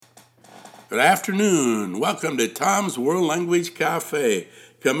Good afternoon. Welcome to Tom's World Language Cafe,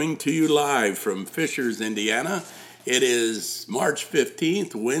 coming to you live from Fishers, Indiana. It is March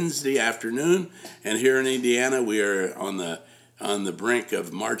 15th, Wednesday afternoon, and here in Indiana we are on the brink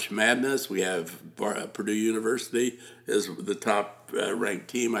of March Madness. We have Purdue University is the top ranked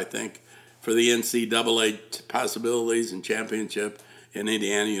team, I think, for the NCAA possibilities and championship, and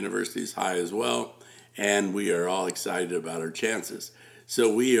Indiana University is high as well, and we are all excited about our chances.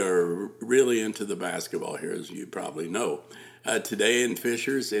 So we are really into the basketball here, as you probably know. Today in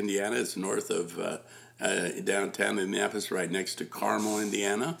Fishers, Indiana, it's north of downtown Indianapolis, right next to Carmel,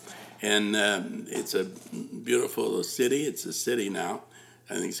 Indiana. And it's a beautiful city. It's a city now.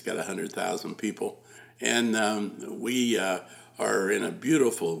 I think it's got 100,000 people. And we are in a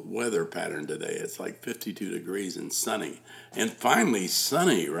beautiful weather pattern today. It's like 52 degrees and sunny. And finally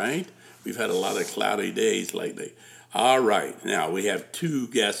sunny, right? We've had a lot of cloudy days lately. All right, now we have two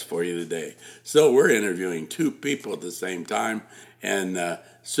guests for you today. So we're interviewing two people at the same time, and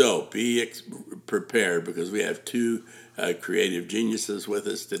so be prepared because we have two creative geniuses with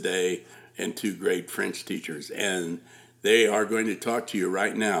us today and two great French teachers, and they are going to talk to you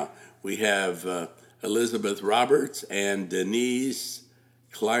right now. We have Elizabeth Roberts and Denise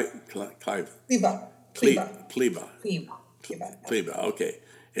Kleba. Okay.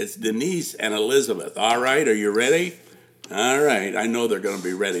 It's Denise and Elizabeth. All right, are you ready? All right, I know they're going to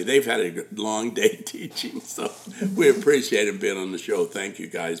be ready. They've had a long day teaching, so we appreciate them being on the show. Thank you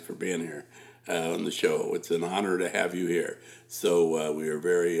guys for being here on the show. It's an honor to have you here. So we are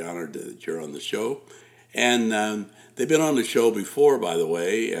very honored that you're on the show. And they've been on the show before, by the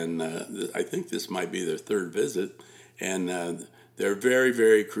way, and I think this might be their third visit. And they're very,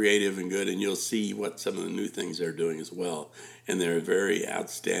 very creative and good, and you'll see what some of the new things they're doing as well. And they're very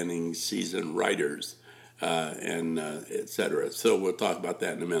outstanding seasoned writers, and et cetera. So we'll talk about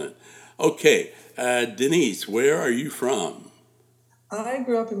that in a minute. Okay, Denise, where are you from? I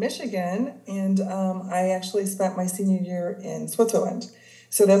grew up in Michigan, and I actually spent my senior year in Switzerland.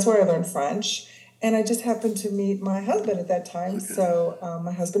 So that's where I learned French. And I just happened to meet my husband at that time. Okay. So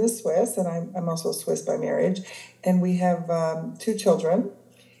my husband is Swiss, and I'm also Swiss by marriage. And we have two children,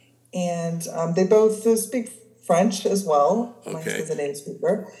 and they both speak French as well. Okay. My husband's a native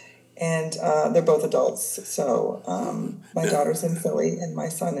speaker, and they're both adults. So my daughter's in Philly, and my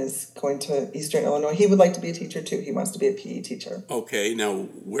son is going to Eastern Illinois. He would like to be a teacher, too. He wants to be a PE teacher. Okay. Now,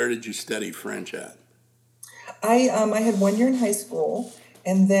 where did you study French at? I had 1 year in high school.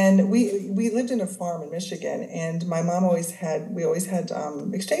 And then we lived in a farm in Michigan, and my mom always had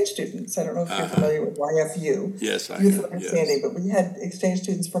exchange students. I don't know if you're familiar with YFU. Yes, I Youth Understanding, yes. But we had exchange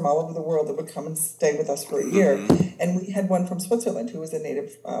students from all over the world that would come and stay with us for a year. Mm-hmm. And we had one from Switzerland who was a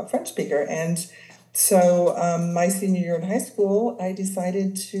native French speaker. And so my senior year in high school, I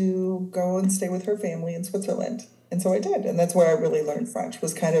decided to go and stay with her family in Switzerland. And so I did. And that's where I really learned French,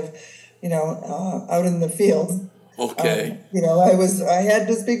 was kind of, out in the field. Okay. I had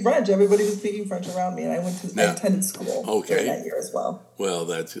to speak French. Everybody was speaking French around me, and I attended school during that year as well. Well,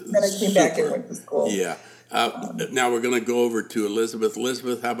 that's then I came back and went to school. Yeah. Now we're going to go over to Elizabeth.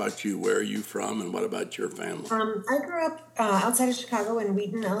 Elizabeth, how about you? Where are you from, and what about your family? I grew up outside of Chicago in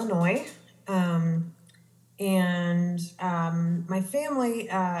Wheaton, Illinois, and my family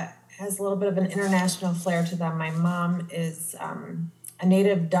has a little bit of an international flair to them. My mom is a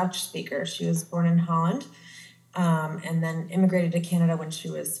native Dutch speaker. She was born in Holland. And then immigrated to Canada when she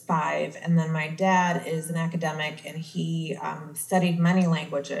was 5. And then my dad is an academic, and he studied many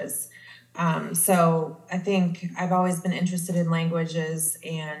languages. So I think I've always been interested in languages,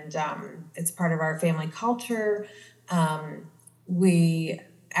 and it's part of our family culture. We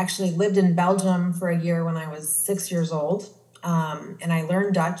actually lived in Belgium for a year when I was 6 years old. And I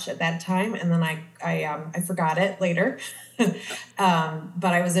learned Dutch at that time, and then I forgot it later.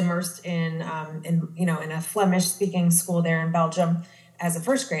 But I was immersed in a Flemish speaking school there in Belgium as a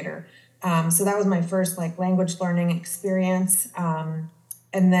first grader. So that was my first language learning experience. And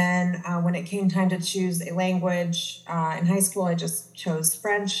then when it came time to choose a language in high school, I just chose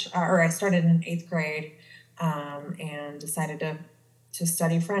French, or I started in 8th grade and decided to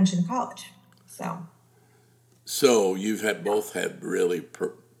study French in college. So you've both had really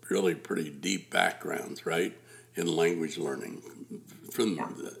pretty deep backgrounds, right, in language learning from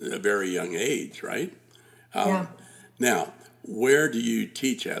a very young age, right? Yeah. Now, where do you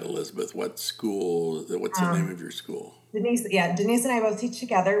teach at, Elizabeth? What school? What's the name of your school? Denise and I both teach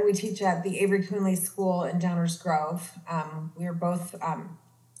together. We teach at the Avery Coonley School in Downers Grove. We are both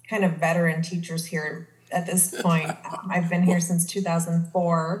kind of veteran teachers here at this point. I've been here since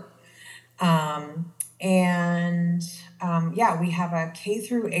 2004. And yeah, we have a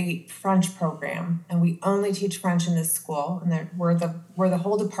K-8 French program, and we only teach French in this school. And we're the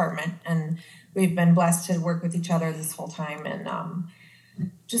whole department, and we've been blessed to work with each other this whole time, and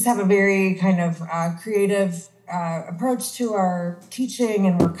just have a very kind of creative approach to our teaching,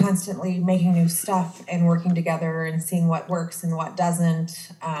 and we're constantly making new stuff and working together and seeing what works and what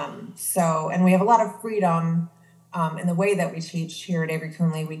doesn't. And we have a lot of freedom in the way that we teach here at Avery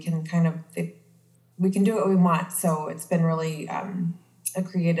Coonley. We can we can do what we want. So it's been really a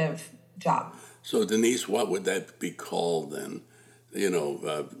creative job. So Denise, what would that be called then?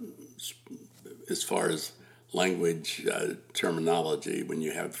 As far as language terminology, when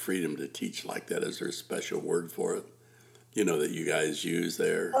you have freedom to teach like that, is there a special word for it, that you guys use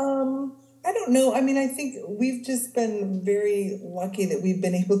there? I don't know. I mean, I think we've just been very lucky that we've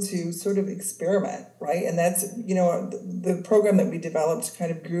been able to sort of experiment, right? And that's, the program that we developed kind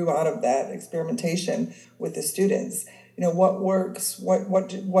of grew out of that experimentation with the students. What works,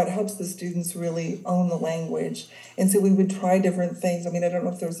 what helps the students really own the language. And so we would try different things. I mean, I don't know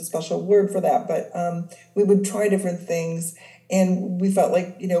if there was a special word for that, but we would try different things. And we felt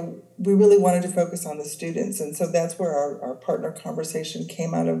like, we really wanted to focus on the students. And so that's where our partner conversation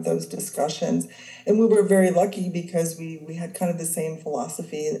came out of those discussions. And we were very lucky because we had kind of the same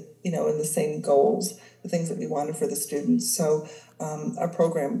philosophy, and the same goals, the things that we wanted for the students. So our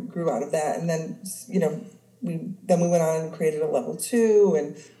program grew out of that. And then, we went on and created a level 2,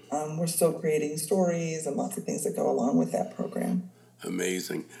 and we're still creating stories and lots of things that go along with that program.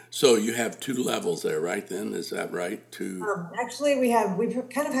 Amazing. So you have 2 levels there, right? Then is that right? 2. Actually, we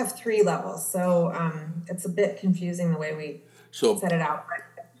kind of have 3 levels. So it's a bit confusing the way we set it out.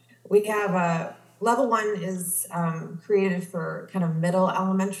 But we have level 1 is created for kind of middle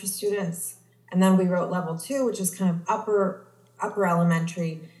elementary students, and then we wrote level 2, which is kind of upper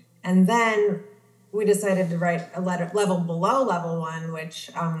elementary, and then we decided to write a level below level 1,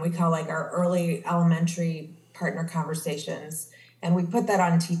 which we call like our early elementary partner conversations. And we put that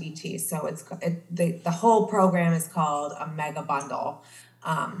on TBT. So the whole program is called a mega bundle.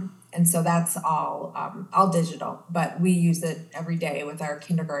 And so that's all digital, but we use it every day with our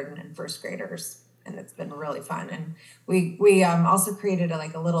kindergarten and first graders. And it's been really fun. And we also created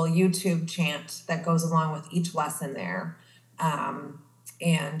a little YouTube chant that goes along with each lesson there.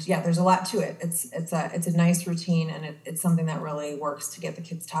 And yeah, there's a lot to it. It's a nice routine, and it's something that really works to get the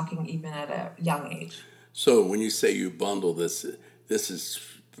kids talking even at a young age. So when you say you bundle this is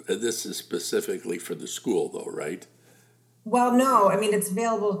specifically for the school, though, right? Well, no. I mean, it's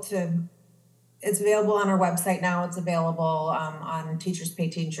available on our website now. It's available on Teachers Pay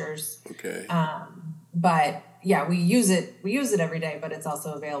Teachers. Okay. But yeah, we use it every day, but it's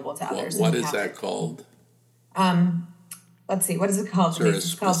also available to others. What is that called? Let's see, what is it called?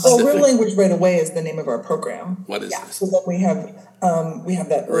 It's called Real Language Right Away is the name of our program. What is this? So then we have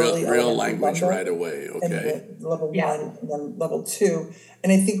that early real language right away. Okay. And level 1 and then level 2.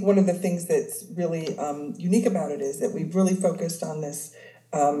 And I think one of the things that's really unique about it is that we've really focused on this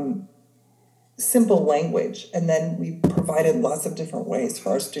simple language, and then we provided lots of different ways for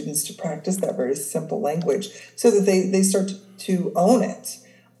our students to practice that very simple language so that they start to own it.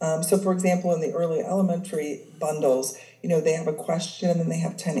 So for example, in the early elementary bundles, they have a question and then they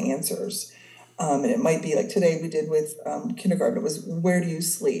have 10 answers. And it might be like today we did with kindergarten, it was, where do you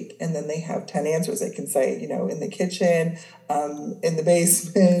sleep? And then they have 10 answers. They can say, in the kitchen, in the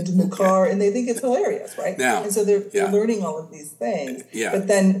basement, in the car, and they think it's hilarious, right? Now, and so they're learning all of these things. Yeah. But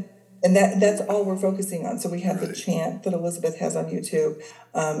then, and that's all we're focusing on. So we have the chant that Elizabeth has on YouTube,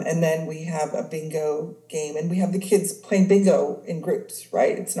 and then we have a bingo game, and we have the kids playing bingo in groups,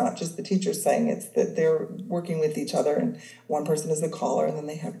 right? It's not just the teachers saying, it's that they're working with each other, and one person is the caller, and then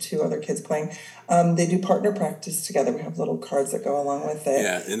they have 2 other kids playing. They do partner practice together. We have little cards that go along with it.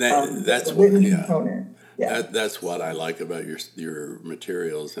 Yeah, and that's what component. Yeah. That's what I like about your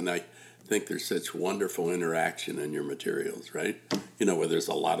materials, and I think there's such wonderful interaction in your materials, right? Where there's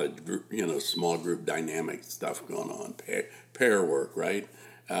a lot of small group dynamic stuff going on, pair work, right?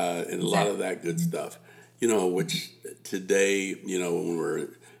 And a lot of that good stuff, which today, when we're,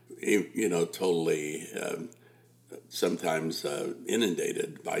 totally sometimes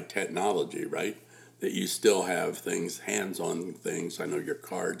inundated by technology, right? That you still have things, hands-on things. I know your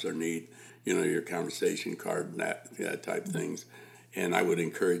cards are neat, your conversation card and that type things. And I would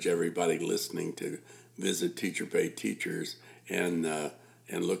encourage everybody listening to visit Teacher Pay Teachers and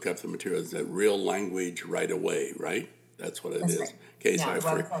look up the materials. That Real Language Right Away, right? That's what it is. Right. In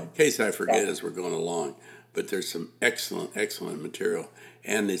case I forget as we're going along. But there's some excellent material.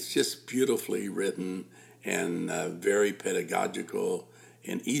 And it's just beautifully written and very pedagogical.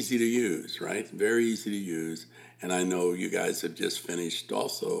 and easy to use, right? Very easy to use. And I know you guys have just finished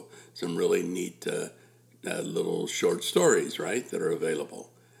also some really neat little short stories, right, that are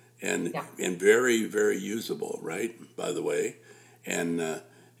available, and Yeah. and very, very usable, right, by the way, and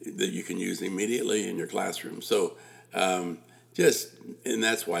that you can use immediately in your classroom. So just, and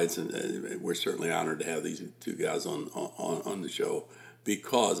that's why we're certainly honored to have these two guys on the show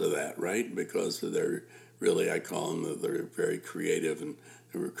because of that, right? Because they're really, I call them, they're very creative, and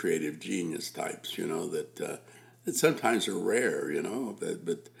they were creative genius types, that sometimes are rare,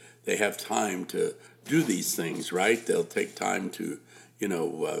 but they have time to do these things, right? They'll take time to,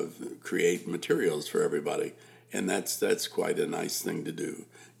 create materials for everybody, and that's quite a nice thing to do,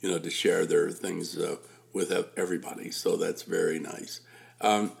 to share their things with everybody. So that's very nice.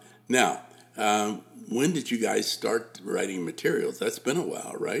 Now, when did you guys start writing materials? That's been a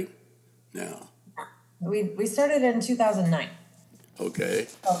while, right? Now. We started in 2009. Okay.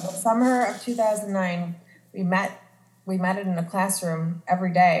 So the summer of 2009, we met in a classroom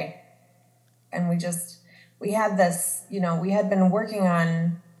every day, and we had this, we had been working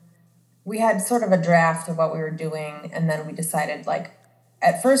on, we had sort of a draft of what we were doing, and then we decided, like,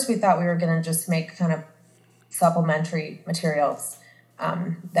 at first we thought we were going to just make kind of supplementary materials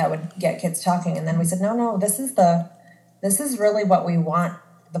that would get kids talking, and then we said, no, this is really what we want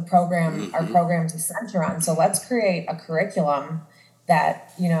the program, our program to center on. So let's create a curriculum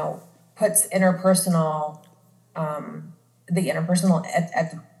that, puts interpersonal, the interpersonal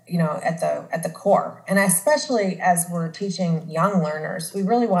at the core. And especially as we're teaching young learners, we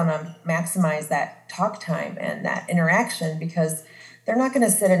really want to maximize that talk time and that interaction, because they're not going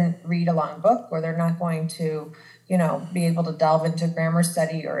to sit and read a long book, or they're not going to, be able to delve into grammar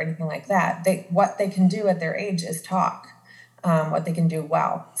study or anything like that. What they can do at their age is talk, what they can do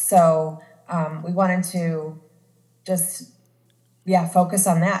well. So we wanted to just, focus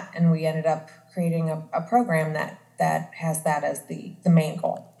on that. And we ended up creating a program that has that as the main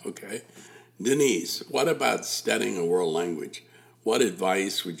goal. Okay. Denise, what about studying a world language? What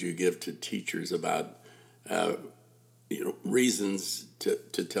advice would you give to teachers about, reasons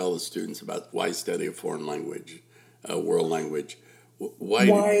to tell the students about why study a foreign language, a world language?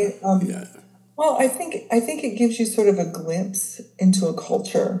 Why? Well, I think it gives you sort of a glimpse into a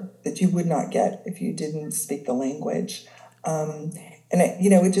culture that you would not get if you didn't speak the language.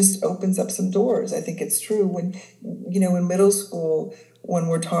 It just opens up some doors. I think it's true when, in middle school, when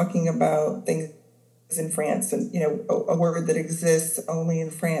we're talking about things in France and, a word that exists only in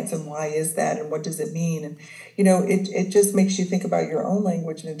France, and why is that, and what does it mean? And, it just makes you think about your own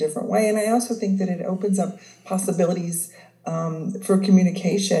language in a different way. And I also think that it opens up possibilities for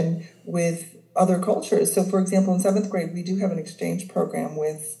communication with other cultures. So, for example, in 7th grade, we do have an exchange program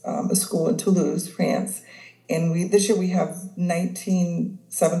with a school in Toulouse, France. And this year we have 19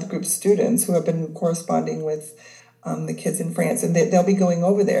 7th group students who have been corresponding with the kids in France. And they'll be going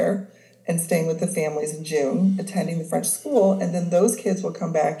over there and staying with the families in June, attending the French school. And then those kids will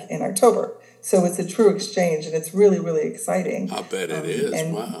come back in October. So it's a true exchange, and it's really, really exciting. I bet it is.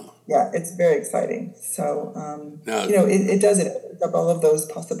 Wow. Yeah, it's very exciting. So, it does, it opens up all of those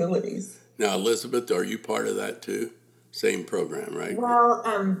possibilities. Now, Elizabeth, are you part of that too? Same program, right? Well,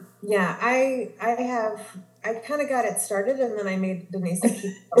 I kind of got it started, and then I made Denise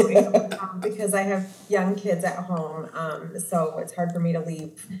keep going because I have young kids at home, so it's hard for me to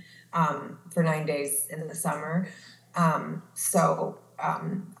leave for 9 days in the summer. I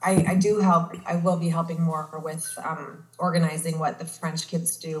do help. I will be helping more with organizing what the French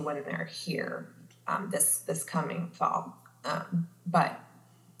kids do when they're here this coming fall. But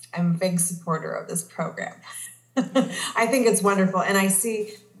I'm a big supporter of this program. I think it's wonderful, and I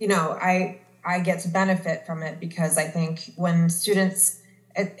see, I get to benefit from it, because I think when students,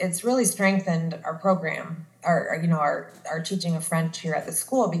 it's really strengthened our program, our teaching of French here at the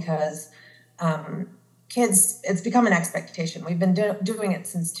school, because kids, it's become an expectation. We've been doing it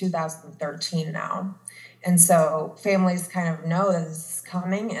since 2013 now. And so families kind of know that this is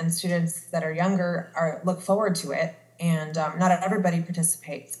coming, and students that are younger look forward to it. And not everybody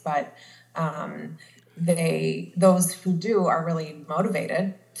participates, but those who do are really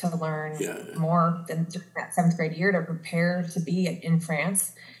motivated to learn more than that 7th grade year, to prepare to be in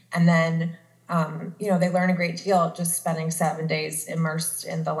France. And then, they learn a great deal just spending 7 days immersed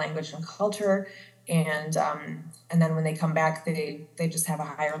in the language and culture. And then when they come back, they just have a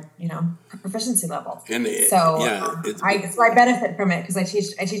higher, proficiency level. And I benefit from it, because I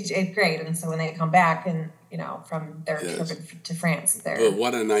teach 8th grade. And so when they come back and, from their trip to France, but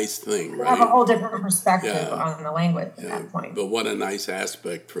what a nice thing, right? They have a whole different perspective on the language at that point. But what a nice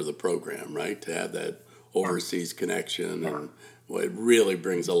aspect for the program, right? To have that overseas connection and Well, it really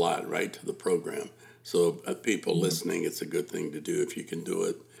brings a lot, right, to the program. So people listening, it's a good thing to do if you can do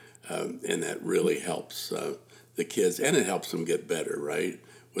it. And that really helps the kids, and it helps them get better, right,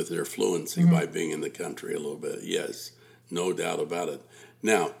 with their fluency by being in the country a little bit. Yes, no doubt about it.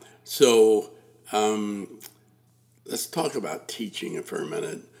 Now, so let's talk about teaching for a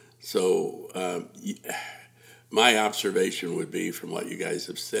minute. So my observation would be from what you guys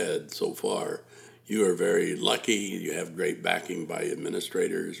have said so far, you are very lucky. You have great backing by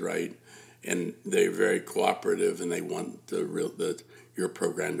administrators, right? And they're very cooperative, and they want your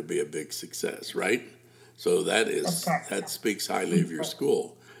program to be a big success, right? So that speaks highly of your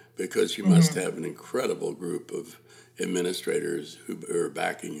school, because you must have an incredible group of administrators who are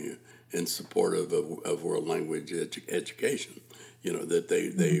backing you in supportive of world language education. You know, that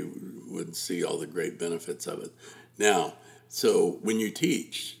they would see all the great benefits of it. Now, so when you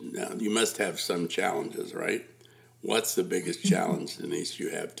teach, now you must have some challenges, right? What's the biggest challenge, Denise,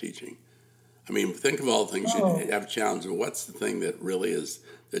 you have teaching? I mean, think of all the things you have challenges. What's the thing that really is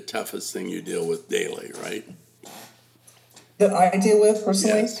the toughest thing you deal with daily, right? That I deal with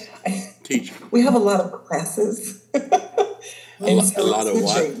personally? Yes. Teaching. We have a lot of classes. A lot of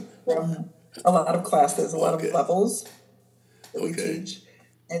what? A lot of classes, a lot of levels that we Okay. teach.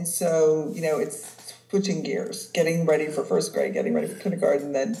 And so, you know, it's switching gears, getting ready for first grade, getting ready for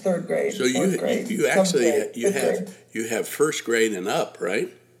kindergarten, then third grade, So fourth grade, you actually grade, you have first grade and up,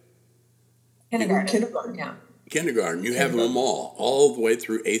 right? Kindergarten. Yeah. Kindergarten. You have them all the way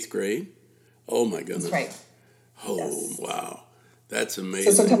through 8th grade. Oh my goodness. That's right. Oh, Yes. wow. That's So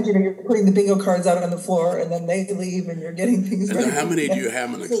amazing. sometimes you're putting the bingo cards out on the floor, and then they leave, and you're getting things And ready. then how many do you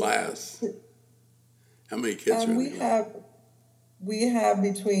have in a class? How many kids are in the class? We have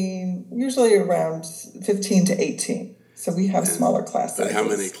between usually around 15 to 18. So we have smaller class But sizes. how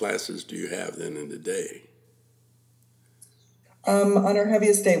many classes do you have then in the day? On our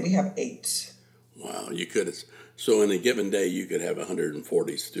heaviest day, we have 8. Wow, you could. So in a given day, you could have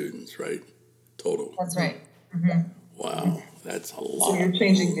 140 students, right? Total. That's right. Wow, that's a lot. So you're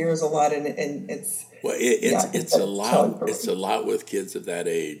changing gears a lot, and it's Well, yeah, it's a lot. for It's a lot with kids of that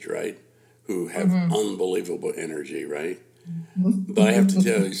age, right? Who have unbelievable energy, right? But I have to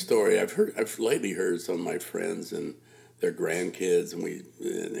tell you a story. I've lately heard some of my friends and their grandkids,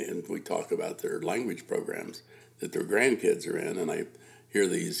 and we talk about their language programs that their grandkids are in, and I hear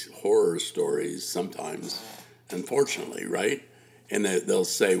these horror stories sometimes, unfortunately, right? And they'll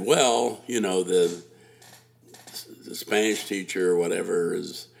say, well, you know, the Spanish teacher or whatever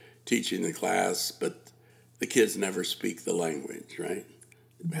is teaching the class, but the kids never speak the language, right?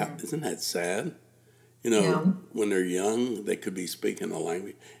 Isn't that sad? You know, when they're young, they could be speaking the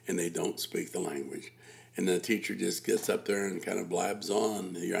language, and they don't speak the language. And the teacher just gets up there and kind of blabs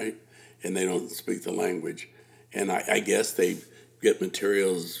on, right? And they don't speak the language. And I guess they get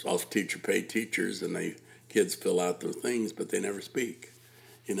materials off teacher-paid teachers, and kids fill out their things, but they never speak.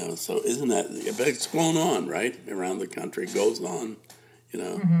 You know, so isn't that, but it's going on, right? Around the country, it goes on, you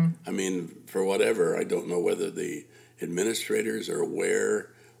know. I mean, for whatever, I don't know whether the administrators are aware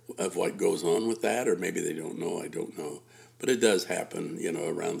of what goes on with that, or maybe they don't know, I don't know. But it does happen, you know,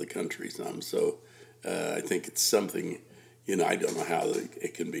 around the country some. So I think it's something, you know, I don't know how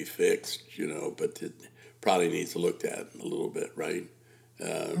it can be fixed, you know, but it probably needs to looked at a little bit, right?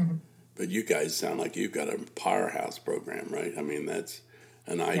 But you guys sound like you've got a powerhouse program, right? I mean, that's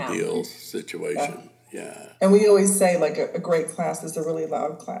an ideal situation. Yeah. And we always say, like, a great class is a really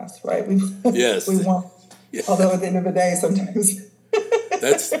loud class, right? Yes. We want, although at the end of the day, sometimes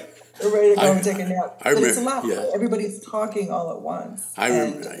that's we're ready to go and take a nap. I remember, but it's loud. yeah. Everybody's talking all at once.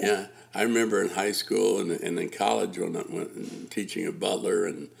 I remember in high school and in college when I went teaching at Butler,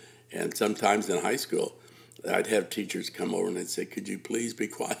 and sometimes in high school, I'd have teachers come over and they'd say, "Could you please be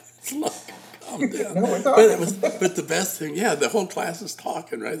quiet? Calm down." No, we're talking. But the best thing, the whole class is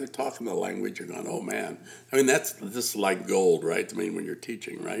talking, right? They're talking the language. You're going, "Oh man!" I mean, this is like gold, right? I mean, when you're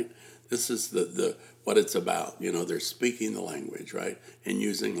teaching, right? This is the what it's about. You know, they're speaking the language, right, and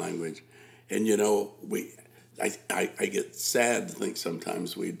using language, and you know, I get sad to think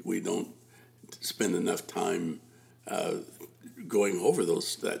sometimes we don't spend enough time going over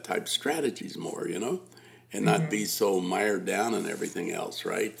that type of strategies more, you know, and not be so mired down in everything else,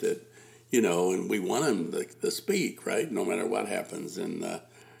 right? That, you know, and we want them to speak, right, no matter what happens, and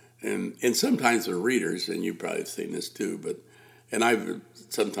sometimes they're readers, and you probably have seen this too, and I've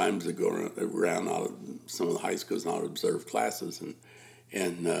sometimes go around some of the high schools and I'll observe classes,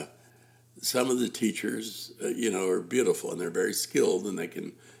 and some of the teachers, you know, are beautiful and they're very skilled and they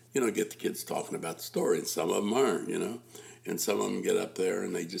can, you know, get the kids talking about the story, and some of them aren't, you know, and some of them get up there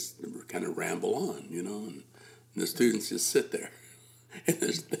and they just kind of ramble on, you know, and the students just sit there, They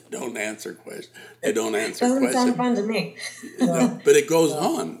don't answer questions. They don't answer Doesn't sound questions. fun to me. No, but it goes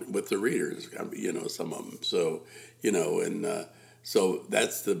on with the readers, some of them. So, and so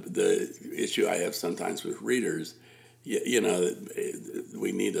that's the issue I have sometimes with readers.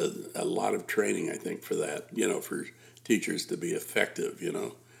 We need a lot of training, I think, for that, for teachers to be effective,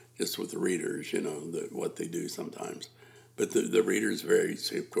 just with the readers, what they do sometimes. But the reader is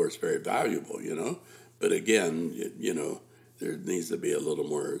of course, very valuable, But again, there needs to be a little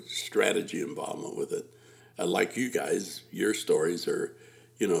more strategy involvement with it. Like you guys, your stories are,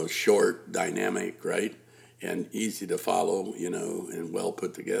 short, dynamic, right? And easy to follow, and well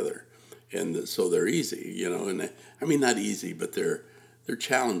put together. And so they're easy, and I mean, not easy, but they're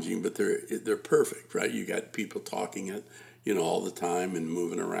challenging, but they're perfect, right? You got people talking it, all the time and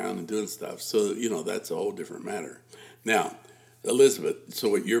moving around and doing stuff. So, that's a whole different matter. Now, Elizabeth, so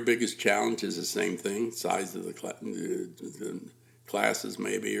what your biggest challenge is the same thing, size of the classes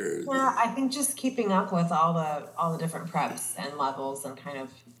maybe, or? Yeah, I think just keeping up with all the different preps and levels and kind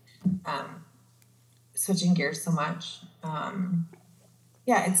of switching gears so much.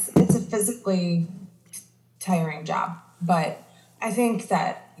 Yeah, it's a physically tiring job, but I think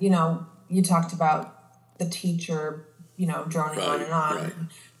that, you talked about the teacher, droning on and on.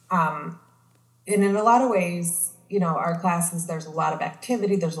 Right. And in a lot of ways, our classes, there's a lot of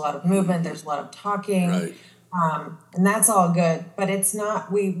activity, there's a lot of movement, there's a lot of talking. Right. And that's all good, but it's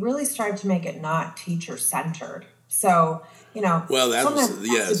not, we really strive to make it not teacher centered. So, Well, that was, sometimes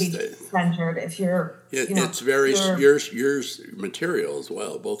it yes. has to be centered if you're, It's very, your material as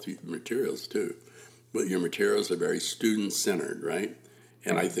well, both your materials too. But your materials are very student-centered, right?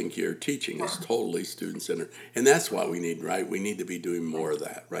 And I think your teaching is totally student-centered. And that's what we need, right? We need to be doing more of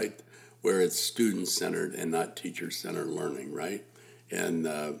that, right? Where it's student-centered and not teacher-centered learning, right? And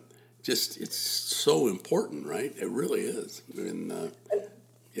it's so important, right? It really is. And,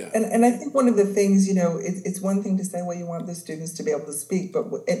 yeah. And I think one of the things, it's one thing to say, well, you want the students to be able to speak, but,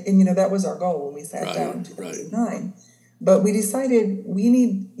 that was our goal when we sat down in 2009. But we decided we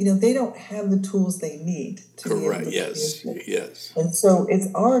need, they don't have the tools they need to be able to communicate. Yes. And so it's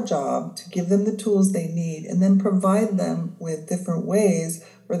our job to give them the tools they need and then provide them with different ways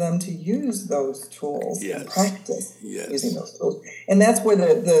for them to use those tools and practice using those tools. And that's where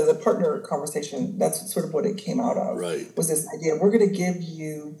the partner conversation, that's sort of what it came out of, was this idea, we're going to give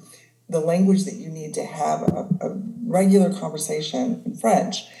you the language that you need to have a regular conversation in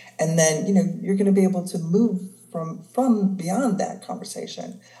French. And then, you're going to be able to move from beyond that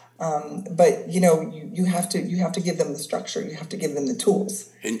conversation. But you have to give them the structure. You have to give them the tools.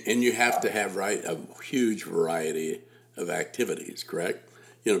 And you have to have a huge variety of activities, correct?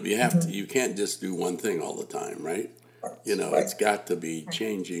 You have to. You can't just do one thing all the time, right? It's got to be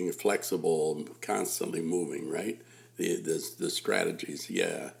changing, flexible, constantly moving, right? The strategies,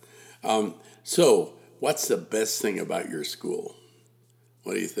 yeah. So, what's the best thing about your school?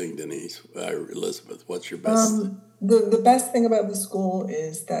 What do you think, Denise? Elizabeth, what's your best? The best thing about the school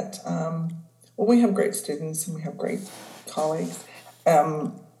is that, we have great students and we have great colleagues.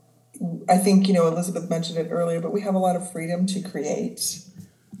 I think, Elizabeth mentioned it earlier, but we have a lot of freedom to create.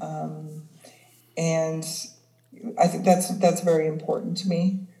 And I think that's very important to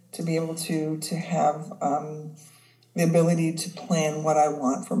me, to be able to have the ability to plan what I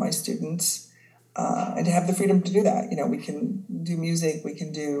want for my students. And to have the freedom to do that. We can do music, we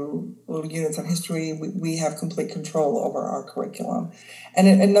can do little units on history, we have complete control over our curriculum. And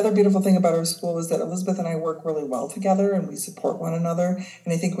another beautiful thing about our school is that Elizabeth and I work really well together and we support one another.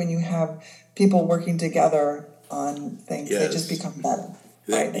 And I think when you have people working together on things, they just become better,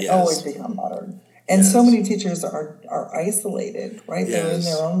 right? They always become better. And so many teachers are isolated, right? They're in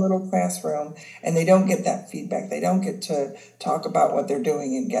their own little classroom and they don't get that feedback. They don't get to talk about what they're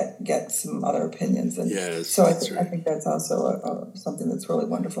doing and get some other opinions. And so I think that's also something that's really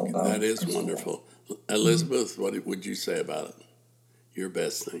wonderful about it. That is wonderful. Elizabeth, what would you say about it? Your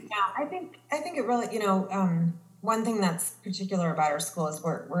best thing? Yeah, I think it really, one thing that's particular about our school is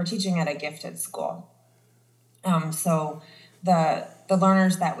we're teaching at a gifted school. So the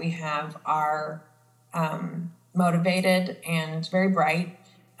learners that we have are motivated and very bright.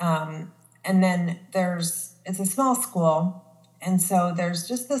 And then it's a small school. And so there's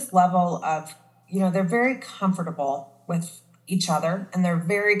just this level of, they're very comfortable with each other and they're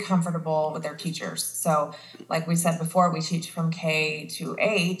very comfortable with their teachers. So like we said before, we teach from K to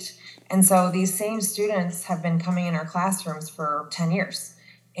 8. And so these same students have been coming in our classrooms for 10 years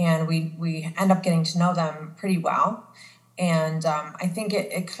and we end up getting to know them pretty well. And I think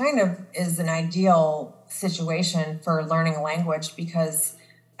it kind of is an ideal situation for learning a language because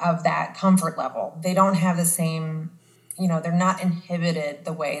of that comfort level. They don't have the same, they're not inhibited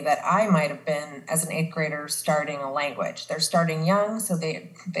the way that I might have been as an eighth grader starting a language. They're starting young, so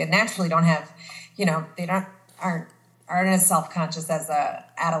they naturally don't have, they aren't as self-conscious as a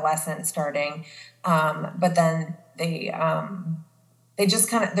adolescent starting. But then they just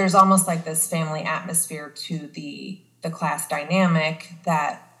kind of, there's almost like this family atmosphere to the class dynamic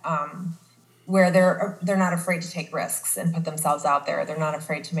that, where they're not afraid to take risks and put themselves out there. They're not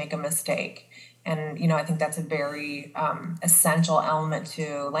afraid to make a mistake. And, I think that's a very essential element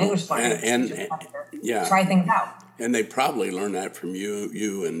to language learning. And yeah, try things out. And they probably learned that from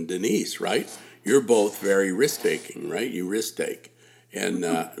you and Denise, right? You're both very risk-taking, right? You risk-take. And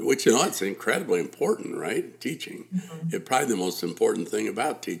which, it's incredibly important, right? Teaching. Probably the most important thing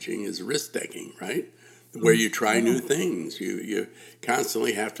about teaching is risk-taking, right? Where you try new things. You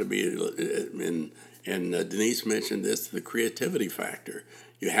constantly have to be, and Denise mentioned this, the creativity factor.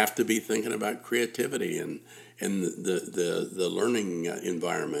 You have to be thinking about creativity and the learning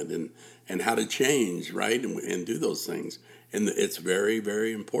environment and how to change, right? And do those things. And it's very,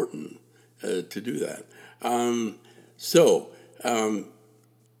 very important to do that.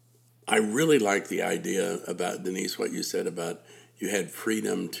 I really like the idea about, Denise, what you said about you had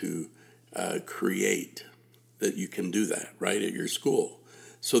freedom to create, that you can do that, right, at your school.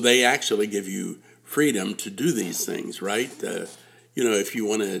 So they actually give you freedom to do these things, right? If you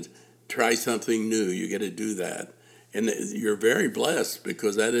want to try something new, you get to do that. And you're very blessed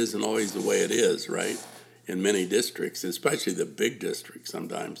because that isn't always the way it is, right? In many districts, especially the big districts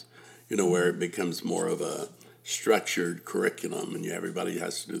sometimes, where it becomes more of a structured curriculum and everybody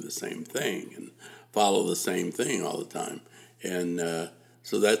has to do the same thing and follow the same thing all the time. And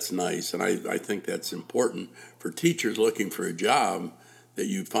so that's nice. And I think that's important for teachers looking for a job, that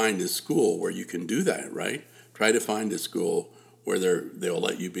you find a school where you can do that, right? Try to find a school where they'll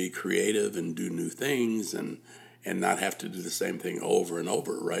let you be creative and do new things and not have to do the same thing over and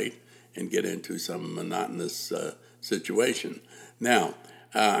over, right? And get into some monotonous situation. Now,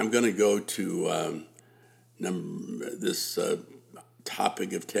 I'm going to go to this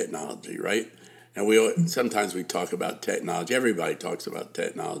topic of technology, right? And sometimes we talk about technology. Everybody talks about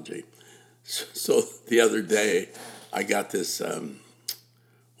technology. So the other day, I got this,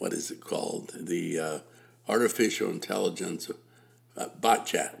 what is it called? The artificial intelligence bot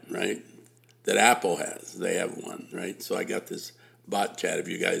chat, right? That Apple has. They have one, right? So I got this bot chat. Have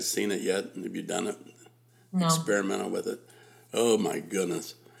you guys seen it yet? Have you done it? No. Experimental with it? Oh my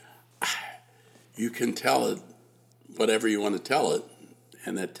goodness. You can tell it whatever you want to tell it,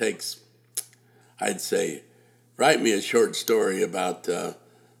 and it takes, I'd say, write me a short story about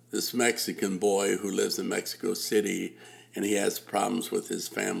this Mexican boy who lives in Mexico City, and he has problems with his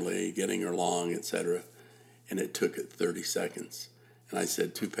family, getting along, etc. And it took it 30 seconds. And I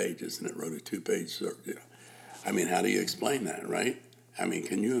said 2 pages, and it wrote a 2-page story. I mean, how do you explain that, right? I mean,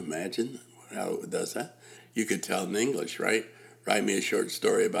 can you imagine how it does that? You could tell in English, right? Write me a short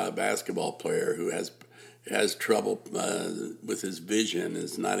story about a basketball player who has trouble with his vision,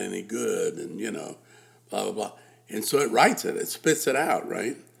 is not any good, and, blah, blah, blah. And so it writes it. It spits it out,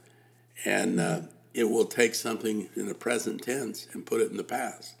 right? And it will take something in the present tense and put it in the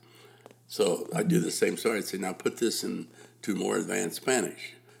past. So I do the same story. I'd say, now put this into more advanced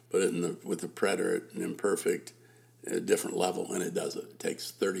Spanish. Put it with the preterite and imperfect at a different level, and it does it. It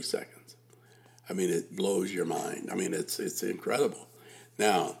takes 30 seconds. I mean, it blows your mind. I mean, it's incredible.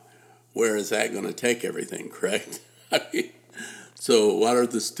 Now, where is that going to take everything, correct? So what are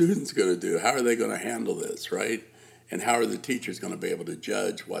the students going to do? How are they going to handle this, right? And how are the teachers going to be able to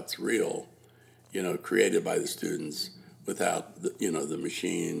judge what's real, created by the students without, the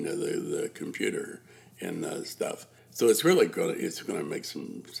machine, or the computer and stuff? So it's really going to make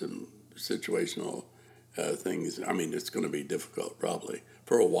some situational things. I mean, it's going to be difficult probably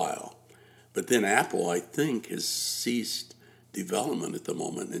for a while. But then Apple, I think, has ceased development at the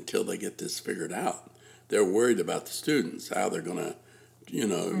moment until they get this figured out. They're worried about the students, how they're going to,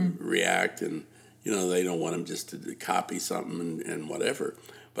 react, and, they don't want them just to copy something and whatever.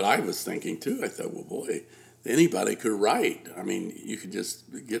 But I was thinking, too, I thought, well, boy, anybody could write. I mean, you could just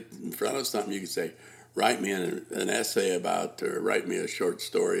get in front of something. You could say, write me an essay about, or write me a short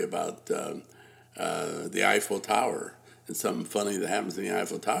story about the Eiffel Tower and something funny that happens in the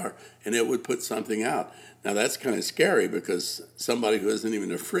Eiffel Tower, and it would put something out. Now, that's kind of scary because somebody who isn't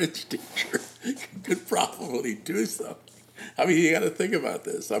even a French teacher could probably do something. I mean, you got to think about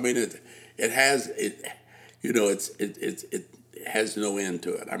this. I mean, it has no end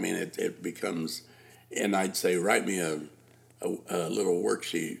to it. I mean, it becomes, and I'd say, write me a little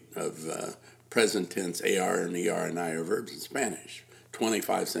worksheet of present tense AR and ER and IR verbs in Spanish,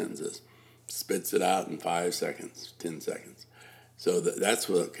 25 sentences. spits it out in 5 seconds, 10 seconds. So that's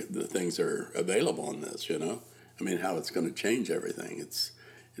what the things are available in this, you know. I mean, how it's going to change everything. It's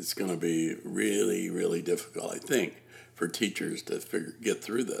going to be really, really difficult, I think, for teachers to get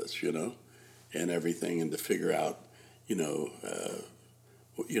through this, you know, and everything, and to figure out,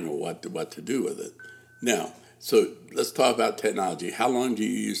 what to do with it. Now, so let's talk about technology. How long do you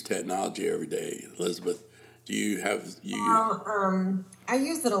use technology every day, Elizabeth? Do you have I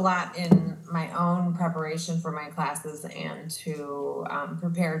use it a lot in my own preparation for my classes and to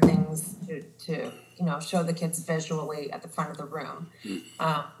prepare things to show the kids visually at the front of the room.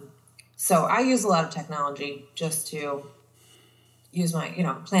 So I use a lot of technology just to use my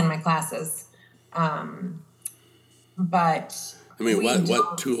plan my classes. But I mean,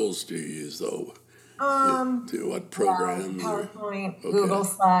 what tools do you use though? What program? PowerPoint, okay. Google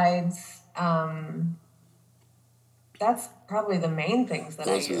Slides. That's probably the main things that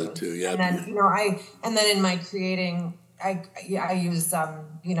Those I use. Those are the two, yeah. And then in my creating, I use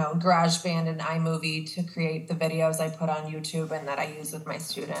GarageBand and iMovie to create the videos I put on YouTube and that I use with my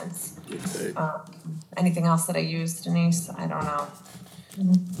students. Okay. Anything else that I use, Denise? I don't know.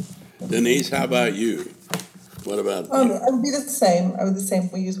 Denise, how about you? What about you? I would be the same.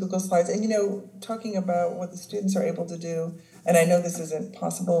 We use Google Slides. And, talking about what the students are able to do, and I know this isn't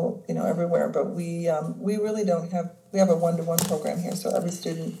possible, everywhere, but we really don't have, we have a one-to-one program here. So every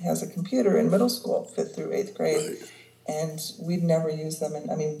student has a computer in middle school, 5th through 8th grade. Right. And we'd never use them.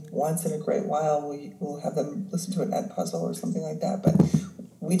 And I mean, once in a great while, we'll have them listen to an ed puzzle or something like that. But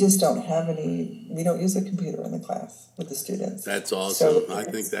we just don't have we don't use a computer in the class with the students. That's awesome. So I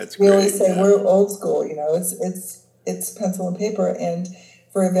think that's great. We always say we're old school, it's pencil and paper. And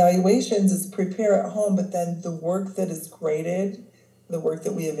for evaluations, it's prepare at home, but then the work that is graded, the work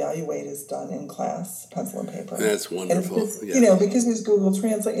that we evaluate is done in class, pencil and paper. That's wonderful. And because there's Google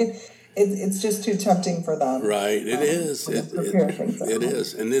Translate, it's just too tempting for them. Right, it is. It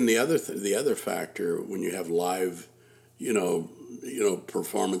is. And then the other factor, when you have live,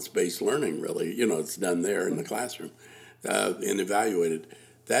 performance-based learning, really, it's done there in the classroom and evaluated.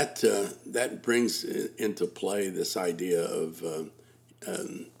 That brings into play this idea of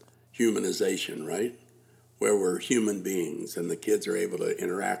humanization, right? Where we're human beings and the kids are able to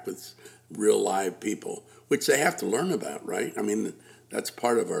interact with real live people, which they have to learn about, right? I mean, that's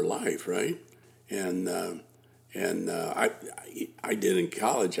part of our life, right? And I did in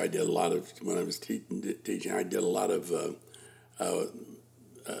college. I did a lot of, when I was teaching. I did a lot of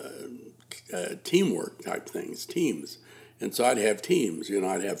teamwork type things, teams. And so I'd have teams.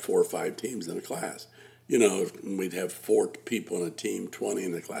 I'd have 4 or 5 teams in a class. We'd have 4 people in a team, 20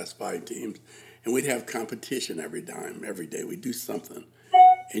 in the class, 5 teams, and we'd have competition every day. We'd do something.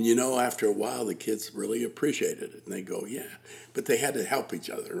 And after a while, the kids really appreciated it. And they go, yeah. But they had to help each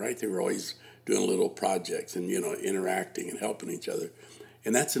other, right? They were always doing little projects and, interacting and helping each other.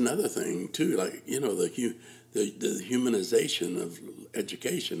 And that's another thing, too. Like, the humanization of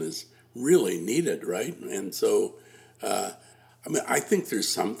education is really needed, right? And so, I think there's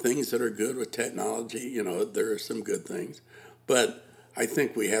some things that are good with technology. There are some good things. But I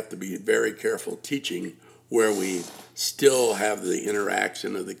think we have to be very careful teaching where we still have the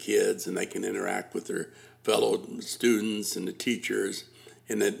interaction of the kids and they can interact with their fellow students and the teachers,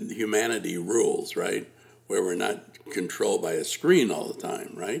 and that humanity rules, right? Where we're not controlled by a screen all the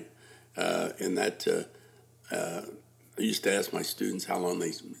time, right? I used to ask my students how long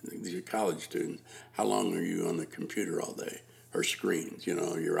these are college students, how long are you on the computer all day? Or screens, your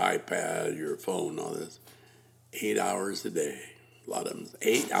iPad, your phone, all this. 8 hours a day. A lot of them,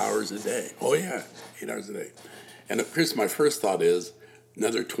 8 hours a day. Oh, yeah, 8 hours a day. And of course, my first thought is,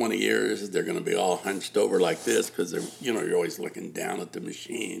 another 20 years, they're going to be all hunched over like this because you're always looking down at the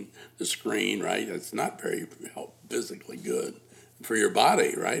machine, the screen, right? It's not very physically good for your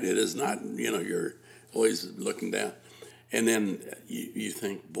body, right? It is not, you're always looking down. And then you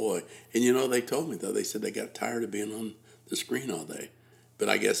think, boy, and they told me, though, they said they got tired of being on the screen all day. But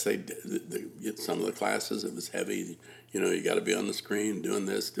I guess some of the classes, it was heavy. You got to be on the screen doing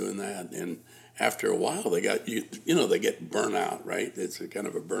this, doing that. And after a while, they get burnout, right? It's a kind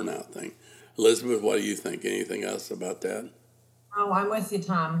of a burnout thing. Elizabeth, what do you think? Anything else about that? Oh, I'm with you,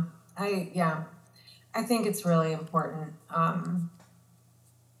 Tom. I think it's really important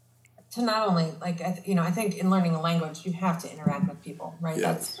to not only, I think in learning a language, you have to interact with people, right?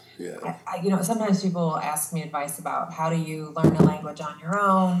 Yes. Sometimes people ask me advice about how do you learn a language on your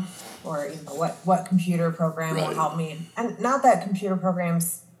own, or what computer program will help me. And not that computer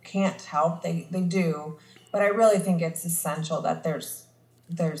programs can't help, they do, but I really think it's essential that there's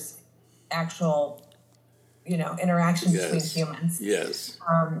actual interaction between Yes. humans. Yes.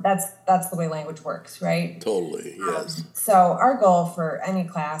 That's the way language works, right? Totally. Yes. So our goal for any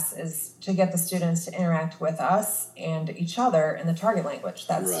class is to get the students to interact with us and each other in the target language.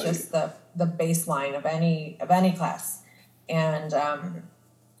 That's Right. just the baseline of any class. And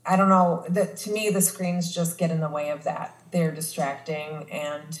I don't know, to me, the screens just get in the way of that. They're distracting,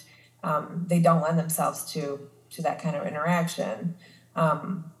 and they don't lend themselves to that kind of interaction.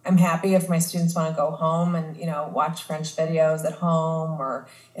 I'm happy if my students want to go home and, watch French videos at home, or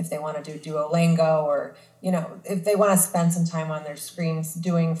if they want to do Duolingo, or, if they want to spend some time on their screens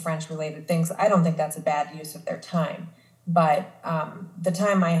doing French related things. I don't think that's a bad use of their time. But the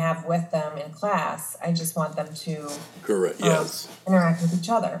time I have with them in class, I just want them to Correct. Yes. interact with each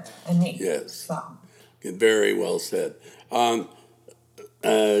other and me. Yes. So. Very well said.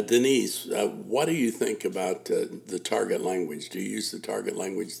 Denise, what do you think about the target language? Do you use the target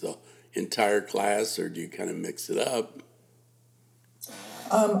language the entire class, or do you kind of mix it up?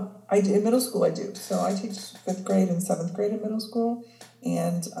 I do, in middle school, I do. So I teach 5th grade and 7th grade in middle school,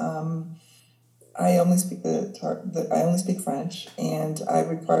 and I only speak I only speak French, and I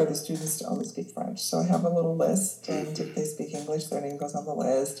require the students to only speak French. So I have a little list, and if they speak English, their name goes on the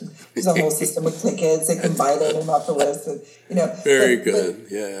list. And there's a whole system with tickets; they can buy their name off the list, and Very good.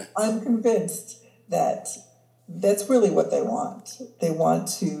 Yeah, I'm convinced that that's really what they want. They want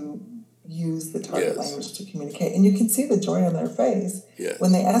to use the target language to communicate, and you can see the joy on their face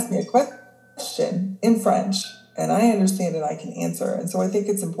when they ask me a question in French. And I understand and I can answer. And so I think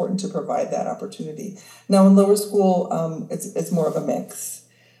it's important to provide that opportunity. Now in lower school, it's more of a mix.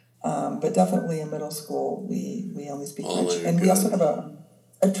 But definitely in middle school, we only speak French. And we also have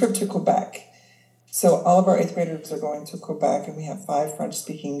a trip to Quebec. So all of our 8th graders are going to Quebec, and we have 5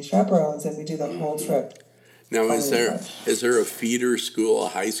 French-speaking chaperones, and we do the whole trip. Now, is there a feeder school, a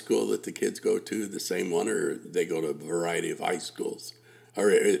high school that the kids go to, the same one, or they go to a variety of high schools?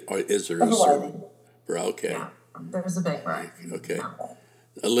 Or is there a certain... Okay. Yeah. There's a big variety. Okay.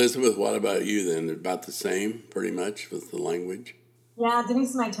 Elizabeth, what about you then? About the same, pretty much, with the language? Yeah,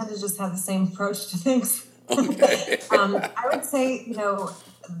 Denise and I tend to just have the same approach to things. Okay. I would say,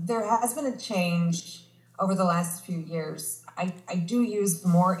 there has been a change over the last few years. I do use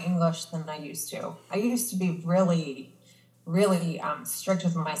more English than I used to. I used to be really, really strict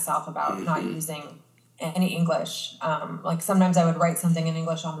with myself about not using any English. Like sometimes I would write something in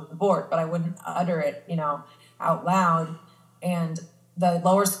English on the board, but I wouldn't utter it, out loud. And the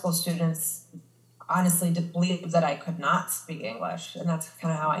lower school students honestly did believe that I could not speak English, and that's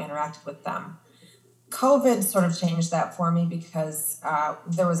kind of how I interacted with them. COVID sort of changed that for me because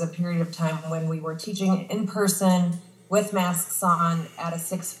there was a period of time when we were teaching in person with masks on at a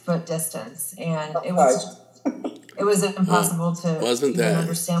 6-foot distance, and it was impossible to even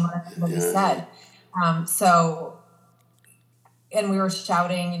understand what was said. And we were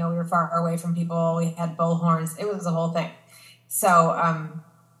shouting, we were far away from people. We had bullhorns. It was a whole thing. So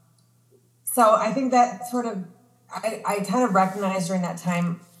I think that sort of, I kind of recognized during that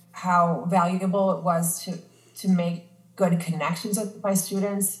time how valuable it was to make good connections with my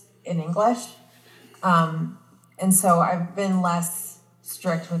students in English. And so I've been less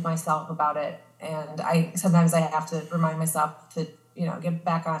strict with myself about it. And sometimes I have to remind myself to, get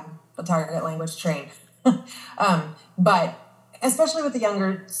back on the target language train. But especially with the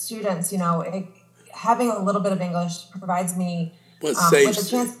younger students, having a little bit of English provides me with a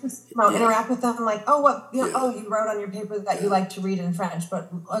chance to interact with them. Like, you wrote on your paper that you like to read in French,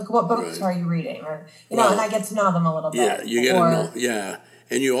 but like, what books are you reading? Or and I get to know them a little bit. Yeah, you get to know. Yeah,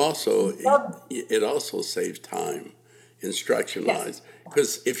 and you also it also saves time, instruction wise,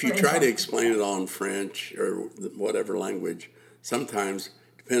 because if you try to explain it all in French or whatever language, sometimes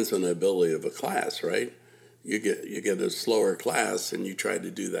depends on the ability of a class, right? You get a slower class and you try to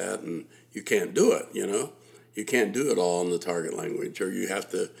do that and you can't do it, You can't do it all in the target language, or you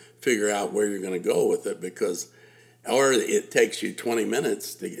have to figure out where you're going to go with it or it takes you 20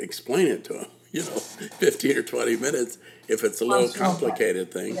 minutes to explain it to them, 15 or 20 minutes. If it's a little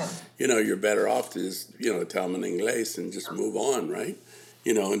complicated thing, you're better off to just, tell them in English and just move on, right?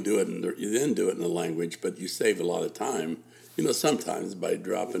 And do it, then do it in the language, but you save a lot of time, sometimes by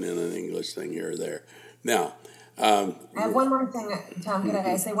dropping in an English thing here or there. Now, I have one more thing, Tom. Could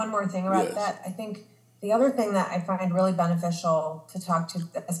I say one more thing about that? I think the other thing that I find really beneficial to talk to,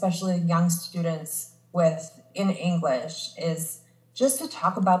 especially young students with in English, is just to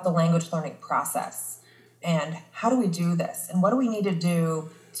talk about the language learning process and how do we do this and what do we need to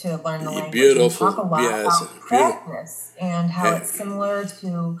do to learn the language. Beautiful. And talk a lot about practice and how it's similar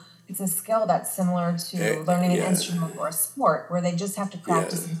to. It's a skill that's similar to learning an instrument or a sport, where they just have to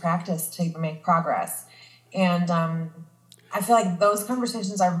practice and practice to make progress. And I feel like those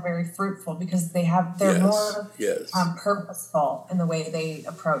conversations are very fruitful because they're more purposeful in the way they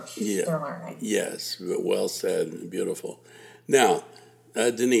approach their learning. Yes, well said and beautiful. Now,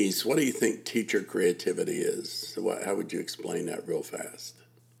 Denise, what do you think teacher creativity is? How would you explain that real fast?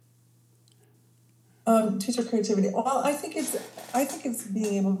 Teacher creativity. Well, I think it's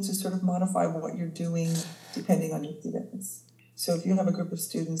being able to sort of modify what you're doing depending on your students. So if you have a group of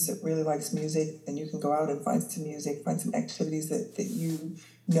students that really likes music, then you can go out and find some music, find some activities that you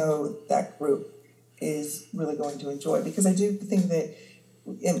know that group is really going to enjoy. Because I do think that,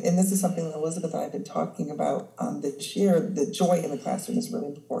 and this is something that Elizabeth and I have been talking about this year, the joy in the classroom is really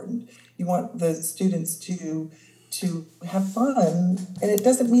important. You want the students to have fun, and it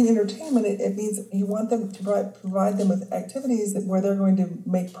doesn't mean entertainment. It means you want them to provide them with activities where they're going to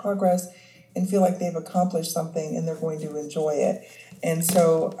make progress and feel like they've accomplished something and they're going to enjoy it. And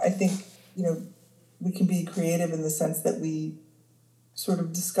so I think, we can be creative in the sense that we sort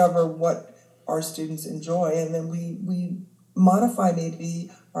of discover what our students enjoy, and then we modify maybe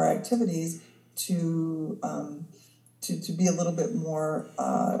our activities to be a little bit more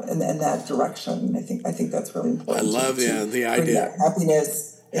in that direction. I think that's really important. I love the idea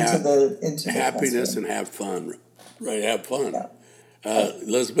happiness into happiness and have fun. Right, have fun. Yeah.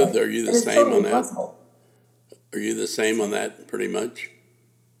 Elizabeth, are you the same on that? Possible. Are you the same on that pretty much?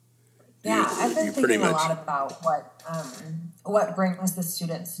 Yeah, I've been thinking a lot about what brings the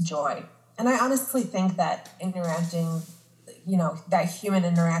students joy. And I honestly think that interacting, that human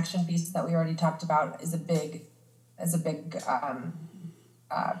interaction piece that we already talked about is a big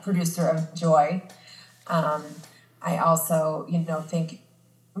producer of joy. I also, think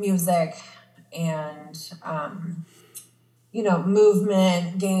music and,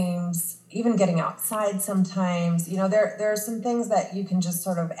 movement, games, even getting outside sometimes, there are some things that you can just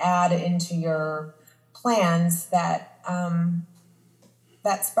sort of add into your plans that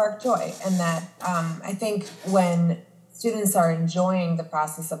spark joy. And that I think when students are enjoying the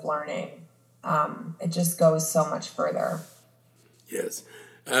process of learning, it just goes so much further. Yes.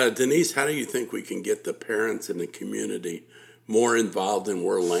 Denise, how do you think we can get the parents in the community more involved in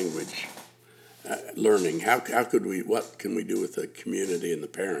world language learning? What can we do with the community and the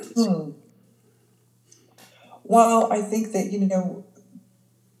parents? Well, I think that,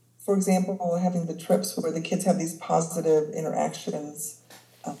 for example, having the trips where the kids have these positive interactions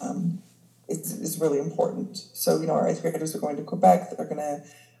is really important. So, our 8th graders are going to Quebec. They're going to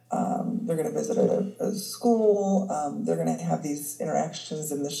visit a school. They're going to have these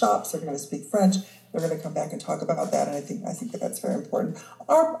interactions in the shops. They're going to speak French. They're going to come back and talk about that. And I think that that's very important.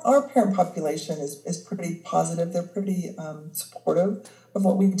 Our parent population is pretty positive. They're pretty supportive of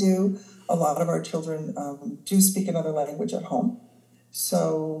what we do. A lot of our children do speak another language at home.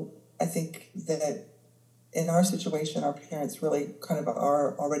 So I think that in our situation, our parents really kind of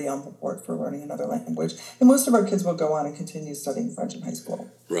are already on board for learning another language. And most of our kids will go on and continue studying French in high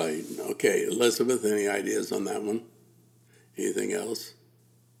school. Right. Okay. Elizabeth, any ideas on that one? Anything else?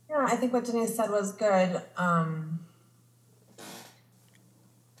 Yeah, I think what Denise said was good. I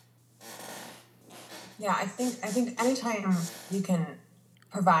think anytime you can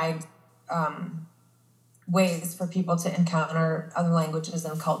provide ways for people to encounter other languages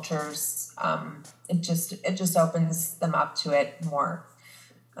and cultures, it just opens them up to it more.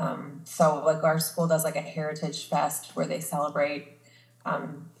 So like our school does like a heritage fest where they celebrate,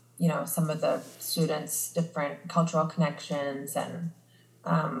 some of the students' different cultural connections. And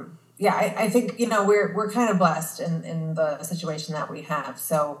I think, we're kind of blessed in the situation that we have.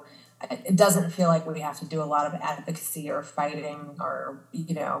 So it doesn't feel like we have to do a lot of advocacy or fighting or,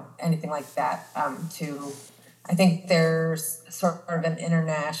 anything like that. I think there's sort of an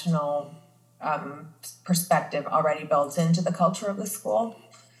international perspective already built into the culture of the school,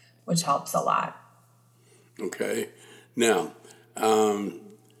 which helps a lot. Okay. Now,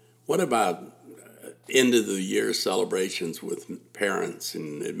 what about end of the year celebrations with parents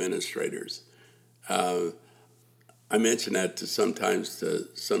and administrators? I mention that sometimes to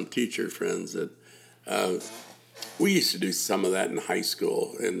some teacher friends that we used to do some of that in high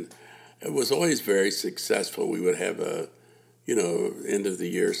school, and it was always very successful. We would have a, end of the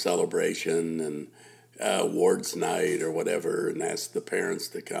year celebration and awards night or whatever, and ask the parents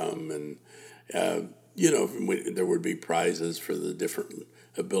to come, and there would be prizes for the different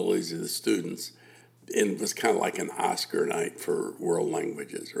abilities of the students, and it was kind of like an Oscar night for world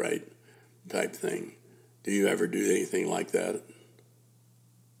languages, right? Type thing. Do you ever do anything like that?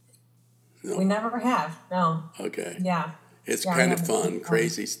 No. We never have. No. Okay. Yeah. It's kind of fun,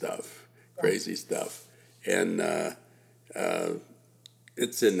 crazy stuff, and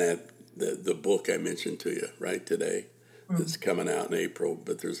it's in that the book I mentioned to you right today. Mm. It's coming out in April,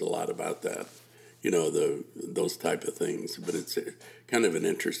 but there's a lot about that, those type of things. But it's kind of an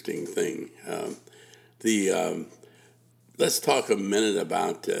interesting thing. Let's talk a minute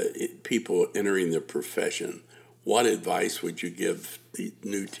about people entering the profession. What advice would you give the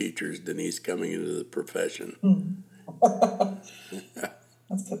new teachers, Denise, coming into the profession?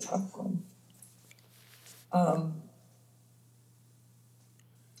 That's a tough one.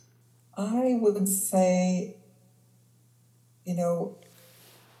 I would say,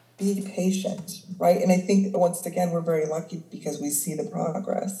 be patient, right? And I think once again, we're very lucky because we see the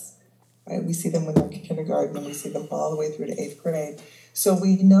progress, right? We see them when they're in kindergarten and we see them all the way through to 8th grade. So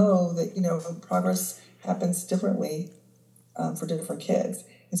we know that, progress happens differently for different kids.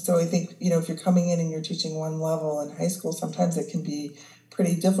 And so I think, if you're coming in and you're teaching one level in high school, sometimes it can be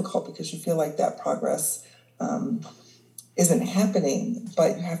pretty difficult because you feel like that progress isn't happening,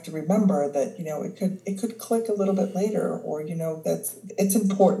 but you have to remember that it could click a little bit later, or it's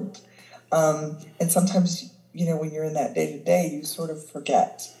important. And sometimes when you're in that day to day, you sort of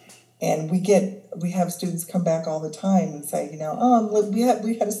forget. And we have students come back all the time and say, look,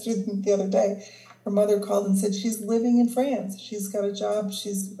 we had a student the other day. Her mother called and said she's living in France. She's got a job.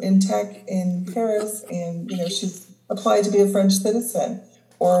 She's in tech in Paris, and she's applied to be a French citizen.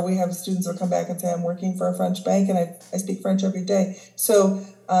 Or we have students who come back and say, I'm working for a French bank and I speak French every day. So,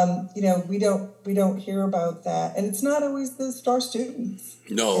 we don't hear about that. And it's not always the star students.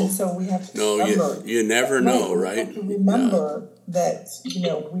 No. And so we have to remember. You never know, right? We have to remember that,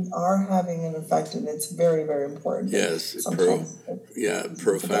 we are having an effect, and it's very, very important. Yes.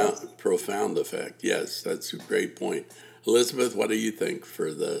 Profound effect. Yes, that's a great point. Elizabeth, what do you think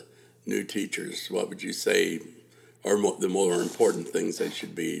for the new teachers? What would you say are the more important things they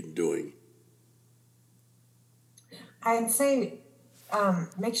should be doing? I'd say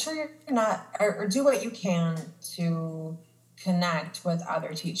make sure you're not, or do what you can to connect with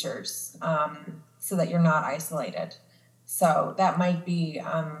other teachers so that you're not isolated. So that might be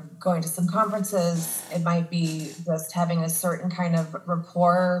going to some conferences. It might be just having a certain kind of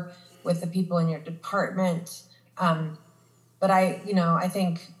rapport with the people in your department. But I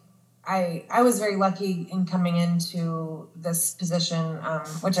think I was very lucky in coming into this position,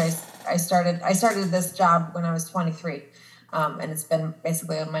 which I started this job when I was 23, and it's been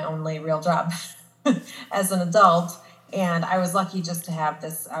basically my only real job as an adult. And I was lucky just to have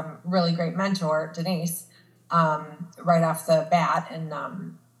this really great mentor, Denise, right off the bat. And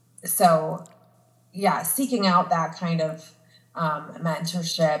seeking out that kind of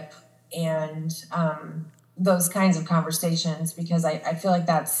mentorship and those kinds of conversations, because I feel like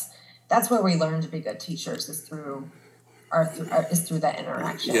that's where we learn to be good teachers is through that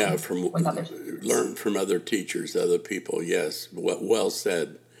interaction. Yeah, with other teachers. Learn from other teachers, other people. Yes, well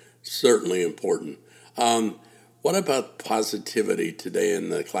said. Certainly important. What about positivity today in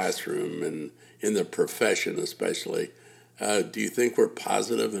the classroom and in the profession, especially? Do you think we're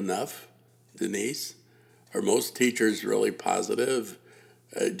positive enough, Denise? Are most teachers really positive?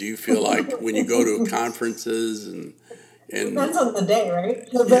 Do you feel like when you go to conferences and depends on the day, right?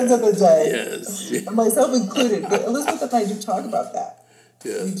 Depends on the day. Yes. Myself included. But Elizabeth and I do talk about that.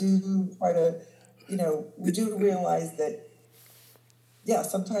 Yeah. We do try to, we do realize that,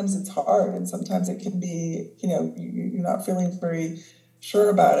 sometimes it's hard and sometimes it can be, you're not feeling very sure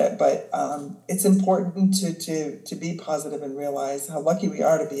about it. But it's important to be positive and realize how lucky we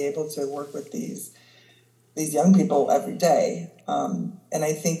are to be able to work with these young people every day. And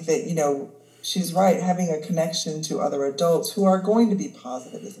I think that, she's right. Having a connection to other adults who are going to be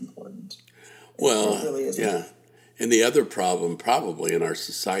positive is important. Well, it really is. Yeah. And the other problem probably in our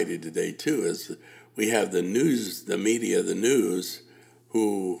society today, too, is we have the news, the media, the news,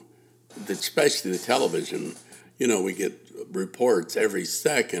 who, especially the television, we get reports every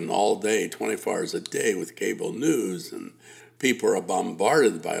second, all day, 24 hours a day with cable news, and people are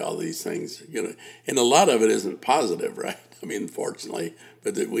bombarded by all these things, and a lot of it isn't positive, right? I mean, fortunately,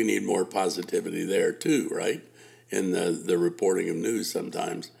 but we need more positivity there too, right? In the reporting of news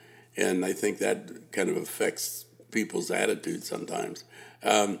sometimes. And I think that kind of affects people's attitudes sometimes.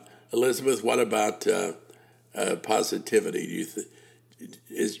 Elizabeth, what about positivity? Do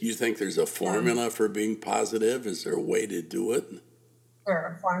you think there's a formula for being positive? Is there a way to do it?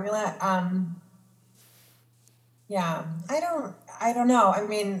 Sure, formula. I don't know. I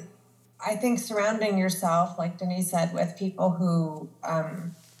mean, I think surrounding yourself, like Denise said, with people who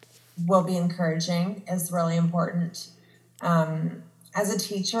will be encouraging is really important. As a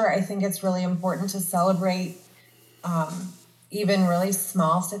teacher, I think it's really important to celebrate even really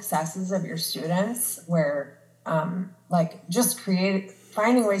small successes of your students, where just create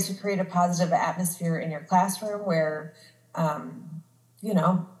finding ways to create a positive atmosphere in your classroom where,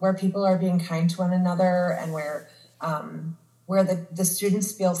 where people are being kind to one another, and where the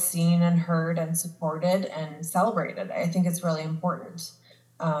students feel seen and heard and supported and celebrated. I think it's really important.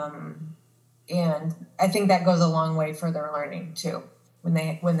 And I think that goes a long way for their learning too, when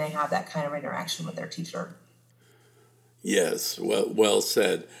they have that kind of interaction with their teacher. Yes, well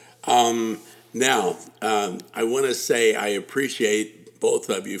said. Now, I want to say I appreciate both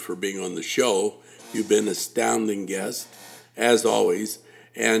of you for being on the show. You've been astounding guests, as always,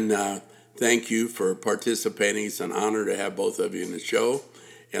 and thank you for participating. It's an honor to have both of you in the show,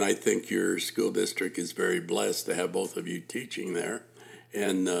 and I think your school district is very blessed to have both of you teaching there,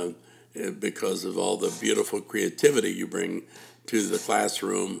 and because of all the beautiful creativity you bring to the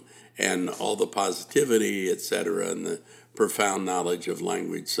classroom and all the positivity, etc., and the profound knowledge of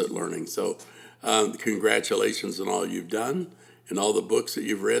language learning. So congratulations on all you've done and all the books that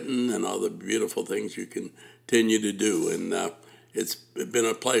you've written and all the beautiful things you continue to do. And it's been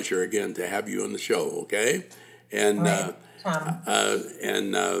a pleasure, again, to have you on the show, okay? And Right, Tom.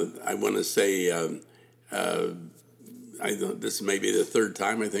 I want to say, this may be the third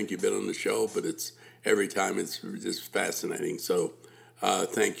time I think you've been on the show, but every time it's just fascinating. So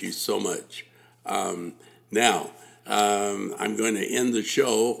thank you so much. Now, I'm going to end the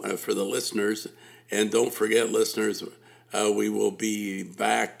show for the listeners. And don't forget, listeners, we will be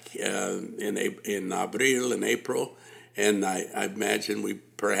back in April. And I imagine we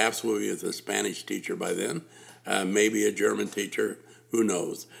perhaps will be with a Spanish teacher by then, maybe a German teacher, who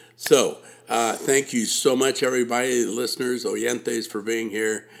knows. So thank you so much, everybody, listeners, oyentes, for being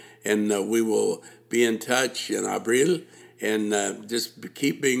here. And we will be in touch in Abril. And just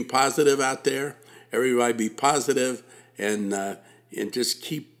keep being positive out there. Everybody be positive, and just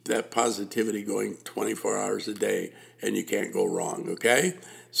keep that positivity going 24 hours a day, and you can't go wrong, okay?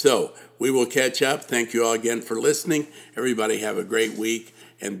 So we will catch up. Thank you all again for listening. Everybody have a great week,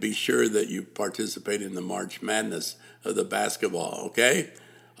 and be sure that you participate in the March Madness of the basketball, okay?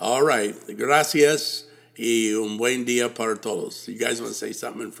 All right. Gracias y un buen día para todos. You guys want to say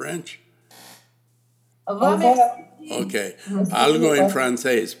something in French? Au revoir. Okay. Algo en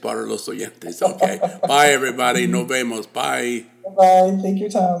francés para los oyentes. Okay. Bye, everybody. Nos vemos. Bye. Bye. Thank you,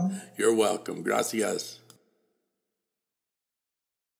 Tom. You're welcome. Gracias.